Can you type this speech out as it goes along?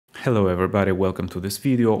Hello everybody, welcome to this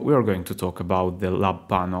video. We are going to talk about the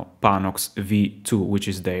Labpano Panox V2, which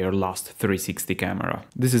is their last 360 camera.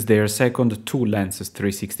 This is their second 2 lenses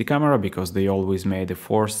 360 camera because they always made the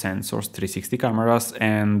 4 sensors 360 cameras,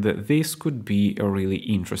 and this could be a really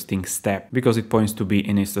interesting step because it points to be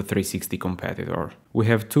an Insta360 competitor. We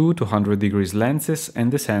have two 200 degrees lenses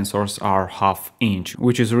and the sensors are ½ inch,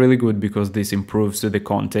 which is really good because this improves the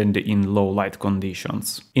content in low light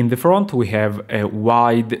conditions. In the front we have a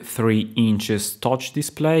wide 3 inches touch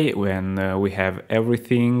display when we have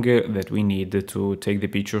everything that we need to take the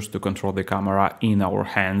pictures, to control the camera in our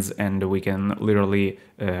hands, and we can literally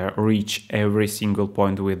reach every single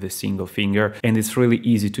point with a single finger, and it's really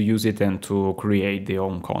easy to use it and to create their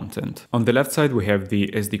own content. On the left side we have the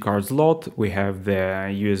SD card slot, we have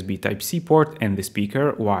the USB Type-C port and the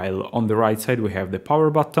speaker, while on the right side we have the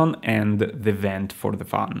power button and the vent for the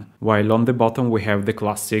fan, while on the bottom we have the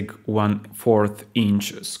classic 1/4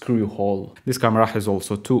 inch screw hole. This camera has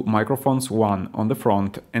also 2 microphones, one on the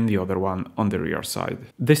front and the other one on the rear side.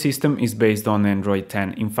 The system is based on Android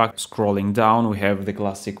 10. In fact, scrolling down we have the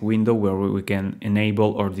classic window where we can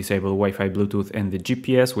enable or disable Wi-Fi, Bluetooth and the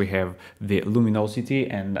GPS. We have the luminosity,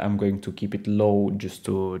 and I'm going to keep it low just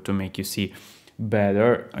to make you see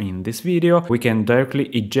better in this video. We can directly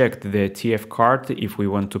eject the TF card if we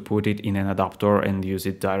want to put it in an adapter and use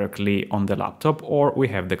it directly on the laptop, or we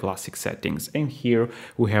have the classic settings. And here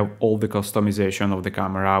we have all the customization of the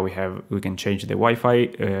camera. We can change the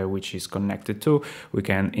Wi-Fi which is connected to, we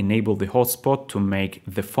can enable the hotspot to make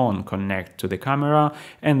the phone connect to the camera,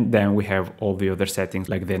 and then we have all the other settings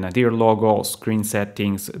like the Nadir logo, screen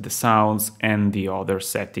settings, the sounds and the other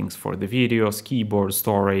settings for the videos, keyboard,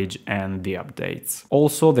 storage and the update.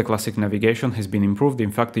 Also, the classic navigation has been improved. In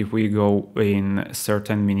fact, if we go in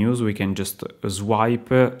certain menus, we can just swipe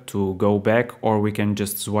to go back, or we can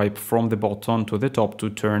just swipe from the bottom to the top to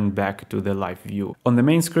turn back to the live view. On the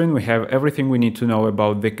main screen, we have everything we need to know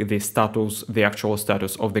about the status, the actual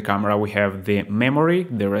status of the camera. We have the memory,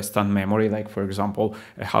 the restant memory, like for example,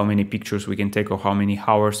 how many pictures we can take or how many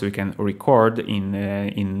hours we can record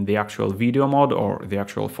in the actual video mode or the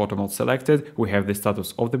actual photo mode selected. We have the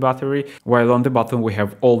status of the battery, while on the bottom we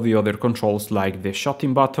have all the other controls like the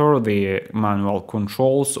shutting button, the manual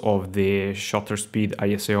controls of the shutter speed,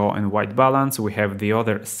 ISO and white balance. We have the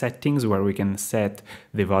other settings where we can set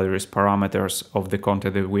the various parameters of the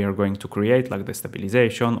content that we are going to create, like the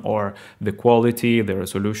stabilization or the quality, the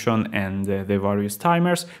resolution and the various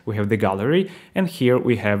timers. We have the gallery, and here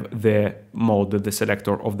we have the mode, the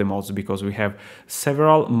selector of the modes, because we have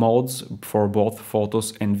several modes for both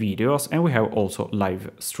photos and videos, and we have also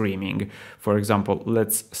live streaming. For example,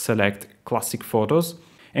 let's select classic photos,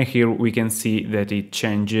 and here we can see that it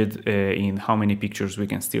changed in how many pictures we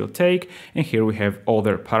can still take. And here we have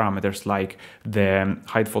other parameters like the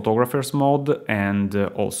hide photographers mode and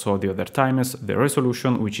also the other timers, the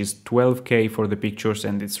resolution, which is 12K for the pictures,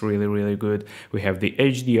 and it's really good. We have the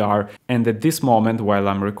HDR, and at this moment while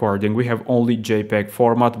I'm recording we have only JPEG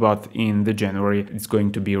format, but in the January it's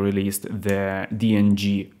going to be released the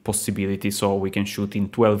DNG possibility, so we can shoot in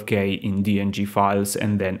 12K in DNG files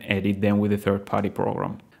and then edit them with a third-party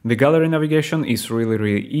program. The gallery navigation is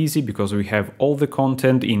really easy because we have all the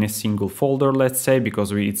content in a single folder, let's say,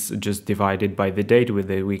 because it's just divided by the date.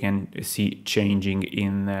 We can see changing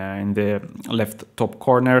in the left top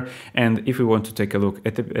corner, and if we want to take a look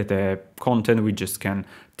at the content, we just can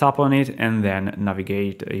tap on it and then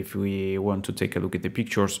navigate. If we want to take a look at the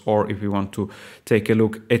pictures, or if we want to take a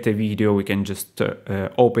look at a video, we can just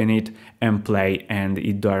open it and play, and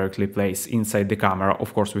it directly plays inside the camera.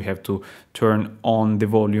 Of course, we have to turn on the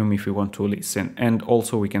volume if we want to listen, and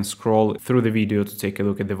also we can scroll through the video to take a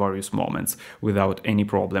look at the various moments without any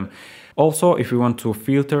problem. Also, if we want to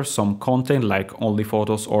filter some content like only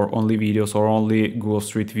photos or only videos or only Google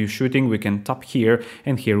Street View shooting, we can tap here,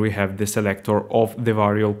 and here we have the selector of the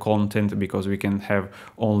variable content, because we can have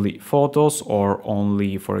only photos or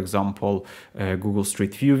only, for example, Google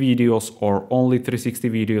Street View videos or only 360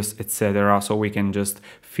 videos, etc. So we can just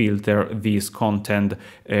filter this content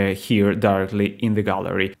here directly in the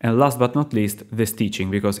gallery. And last but not least, the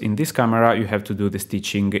stitching, because in this camera you have to do the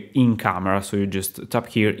stitching in camera. So you just tap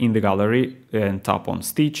here in the gallery and tap on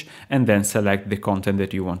stitch, and then select the content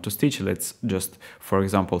that you want to stitch. Let's just, for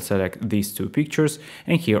example, select these 2 pictures,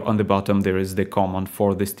 and here on the bottom there is the command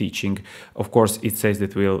for the stitching. Of course, it says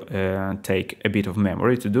that will take a bit of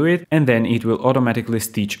memory to do it, and then it will automatically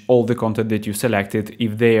stitch all the content that you selected.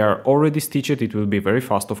 If they are already stitched, it will be very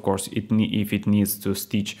fast. Of course, if it needs to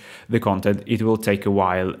stitch the content, it will take a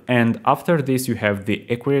while. And after this you have the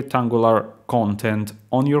equirectangular content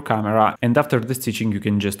on your camera, and after the stitching you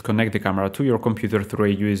can just connect connect the camera to your computer through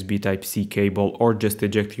a USB Type-C cable, or just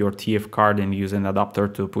eject your TF card and use an adapter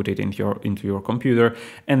to put it into your computer,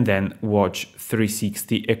 and then watch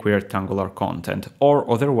 360 equirectangular content. Or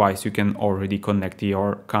otherwise, you can already connect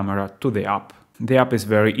your camera to the app. The app is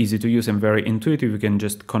very easy to use and very intuitive. You can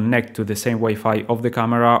just connect to the same Wi-Fi of the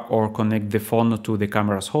camera, or connect the phone to the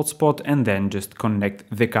camera's hotspot, and then just connect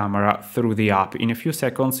the camera through the app. In a few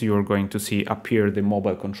seconds, you're going to see appear the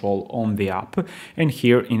mobile control on the app. And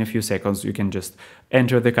here in a few seconds, you can just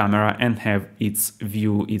enter the camera and have its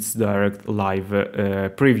view, its direct live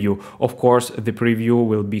preview. Of course, the preview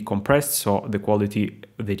will be compressed, so the quality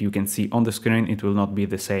that you can see on the screen, it will not be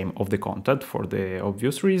the same of the content for the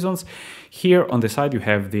obvious reasons. Here on the side, you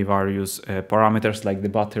have the various parameters like the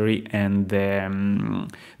battery and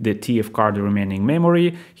the TF card remaining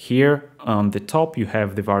memory. Here on the top, you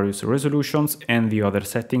have the various resolutions and the other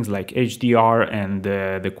settings like HDR and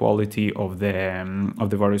the quality of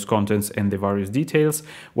the various contents and the various details.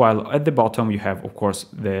 While at the bottom, you have, of course,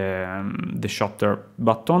 the shutter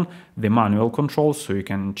button, the manual controls, so you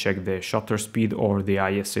can check the shutter speed or the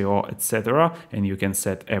ISO, etc., and you can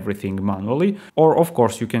set everything manually. Or of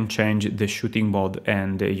course, you can change the shooting mode,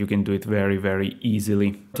 and you can do it very, very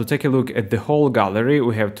easily. To take a look at the whole gallery,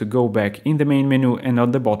 we have to go back in the main menu, and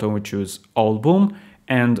on the bottom we choose Album,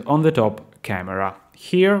 and on the top, Camera.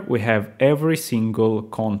 Here we have every single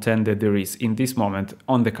content that there is in this moment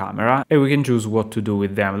on the camera, and we can choose what to do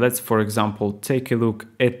with them. Let's, for example, take a look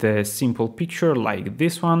at a simple picture like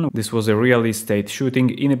this one. This was a real estate shooting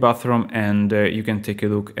in a bathroom, and you can take a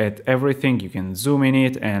look at everything. You can zoom in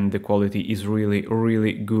it, and the quality is really,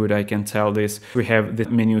 really good. I can tell this. We have the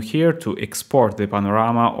menu here to export the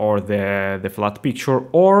panorama or the flat picture,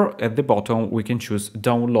 or at the bottom we can choose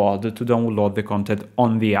download to download the content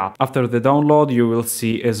on the app. After the download, you will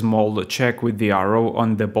see a small check with the arrow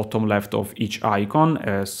on the bottom left of each icon,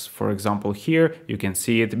 as for example here you can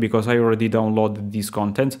see it because I already downloaded this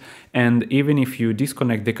content. And even if you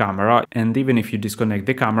disconnect the camera,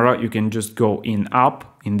 you can just go in app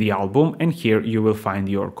in the album, and here you will find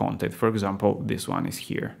your content. For example, this one is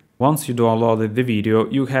here. Once you downloaded the video,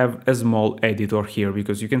 you have a small editor here,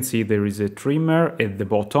 because you can see there is a trimmer at the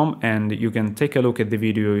bottom, and you can take a look at the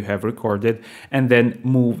video you have recorded and then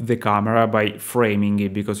move the camera by framing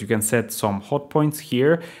it, because you can set some hot points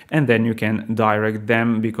here and then you can direct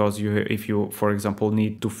them, because if you, for example,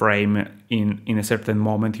 need to frame in a certain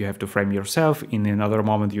moment, you have to frame yourself. In another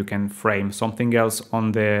moment, you can frame something else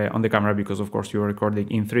on the camera, because of course you're recording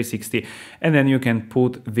in 360, and then you can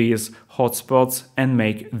put these hotspots and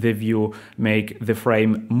make the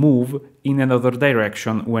frame move in another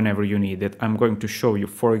direction whenever you need it. I'm going to show you,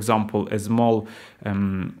 for example, a small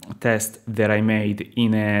test that I made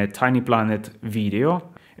in a Tiny Planet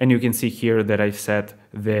video, and you can see here that I've set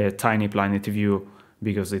the Tiny Planet view,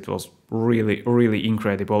 because it was really, really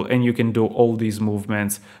incredible. And you can do all these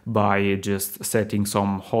movements by just setting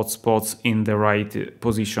some hotspots in the right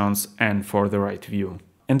positions and for the right view.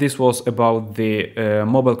 And this was about the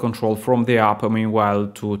mobile control from the app.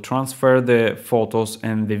 Meanwhile, to transfer the photos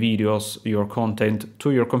and the videos, your content,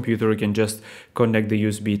 to your computer, you can just connect the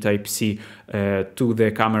USB Type-C to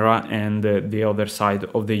the camera and the other side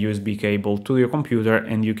of the USB cable to your computer,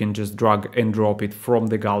 and you can just drag and drop it from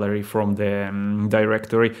the gallery, from the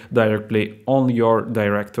directory, directly on your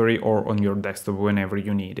directory or on your desktop whenever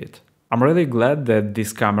you need it. I'm really glad that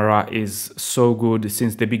this camera is so good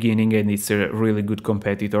since the beginning, and it's a really good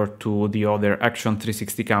competitor to the other Action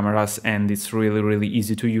 360 cameras, and it's really, really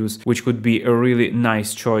easy to use, which could be a really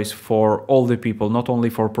nice choice for all the people, not only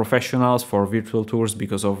for professionals, for virtual tours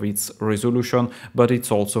because of its resolution, but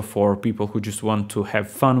it's also for people who just want to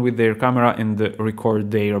have fun with their camera and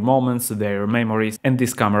record their moments, their memories, and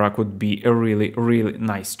this camera could be a really, really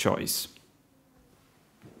nice choice.